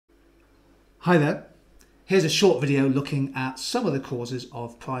Hi there. Here's a short video looking at some of the causes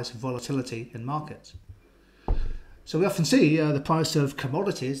of price volatility in markets. So we often see the price of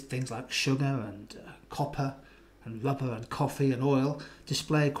commodities, things like sugar and copper and rubber and coffee and oil,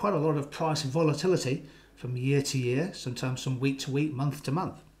 display quite a lot of price volatility from year to year, sometimes from week to week, month to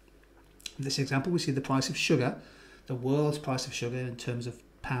month. In this example, we see the price of sugar, the world's price of sugar in terms of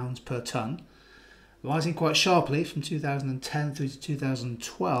pounds per tonne, rising quite sharply from 2010 through to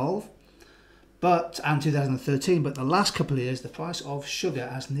 2012. And 2013, but the last couple of years the price of sugar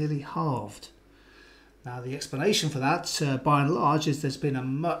has nearly halved. Now the explanation for that, by and large, is there's been a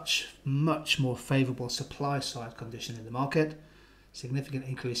much more favourable supply side condition in the market, significant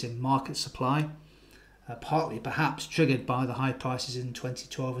increase in market supply, partly perhaps triggered by the high prices in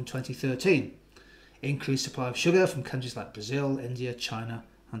 2012 and 2013. Increased supply of sugar from countries like Brazil, India, China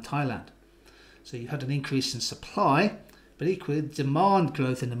and Thailand. So you've had an increase in supply, but equally demand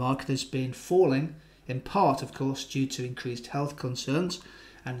growth in the market has been falling, in part of course due to increased health concerns.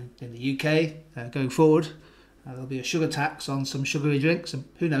 And in the UK going forward there'll be a sugar tax on some sugary drinks, and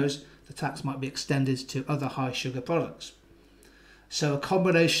who knows, the tax might be extended to other high sugar products. So a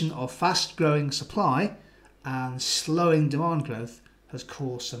combination of fast growing supply and slowing demand growth has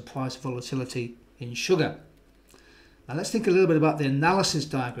caused some price volatility in sugar. Now let's think a little bit about the analysis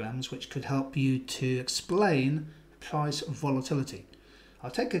diagrams which could help you to explain price volatility.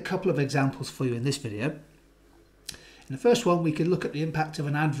 I'll take a couple of examples for you in this video. In the first one we could look at the impact of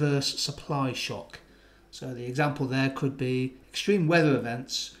an adverse supply shock. So the example there could be extreme weather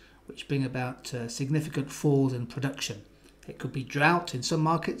events which bring about significant falls in production. It could be drought in some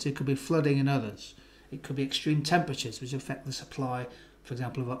markets, it could be flooding in others. It could be extreme temperatures which affect the supply, for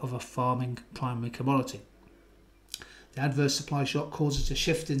example, of a farming primary commodity. The adverse supply shock causes a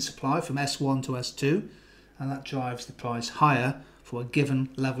shift in supply from S1 to S2, and that drives the price higher for a given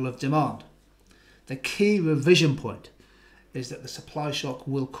level of demand. The key revision point is that the supply shock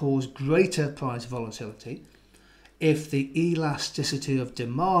will cause greater price volatility if the elasticity of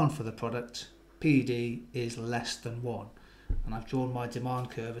demand for the product, PD, is less than 1. And I've drawn my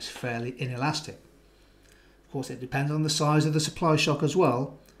demand curve as fairly inelastic. Of course, it depends on the size of the supply shock as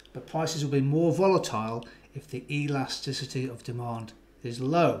well, but prices will be more volatile if the elasticity of demand is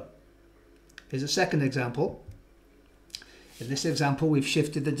low. Here's a second example. In this example, we've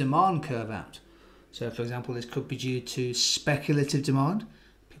shifted the demand curve out. So, for example, this could be due to speculative demand,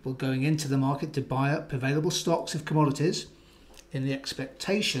 people going into the market to buy up available stocks of commodities in the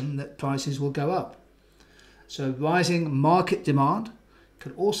expectation that prices will go up. So, rising market demand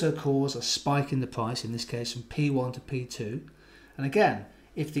could also cause a spike in the price, in this case from P1 to P2. And again,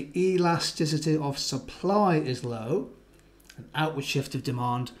 if the elasticity of supply is low, an outward shift of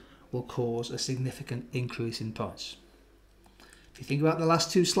demand will cause a significant increase in price. If you think about the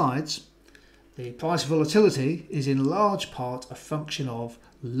last two slides, the price volatility is in large part a function of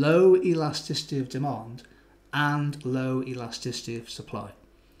low elasticity of demand and low elasticity of supply.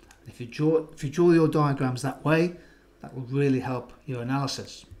 If you draw your diagrams that way, that will really help your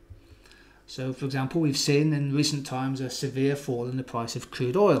analysis. So, for example, we've seen in recent times a severe fall in the price of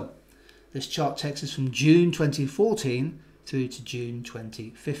crude oil. This chart takes us from June 2014 through to June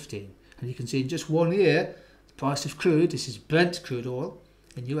 2015. And you can see in just 1 year, the price of crude, this is Brent crude oil,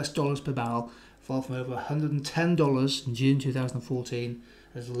 in US dollars per barrel, fell from over $110 in June 2014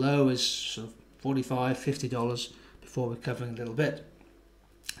 as low as sort of $45, $50 before recovering a little bit.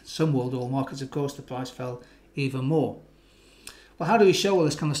 In some world oil markets, of course, the price fell even more. Well, how do we show all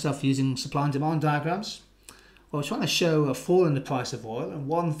this kind of stuff using supply and demand diagrams? Well, we're trying to show a fall in the price of oil, and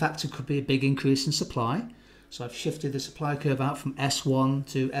one factor could be a big increase in supply. So I've shifted the supply curve out from S1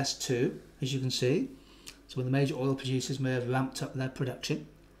 to S2, as you can see. So when the major oil producers may have ramped up their production.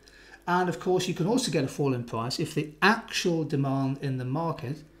 And of course you can also get a fall in price if the actual demand in the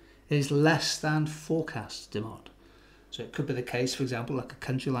market is less than forecast demand. So it could be the case, for example, like a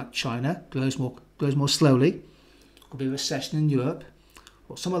country like China grows more slowly. It could be a recession in Europe,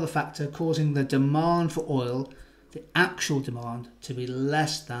 or some other factor causing the demand for oil, the actual demand, to be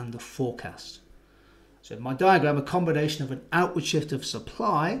less than the forecast. So in my diagram, a combination of an outward shift of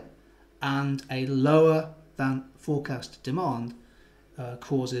supply and a lower than forecast demand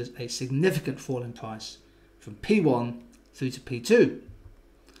causes a significant fall in price from P1 through to P2.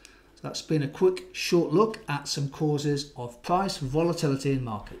 So that's been a quick short look at some causes of price volatility in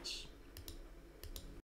markets.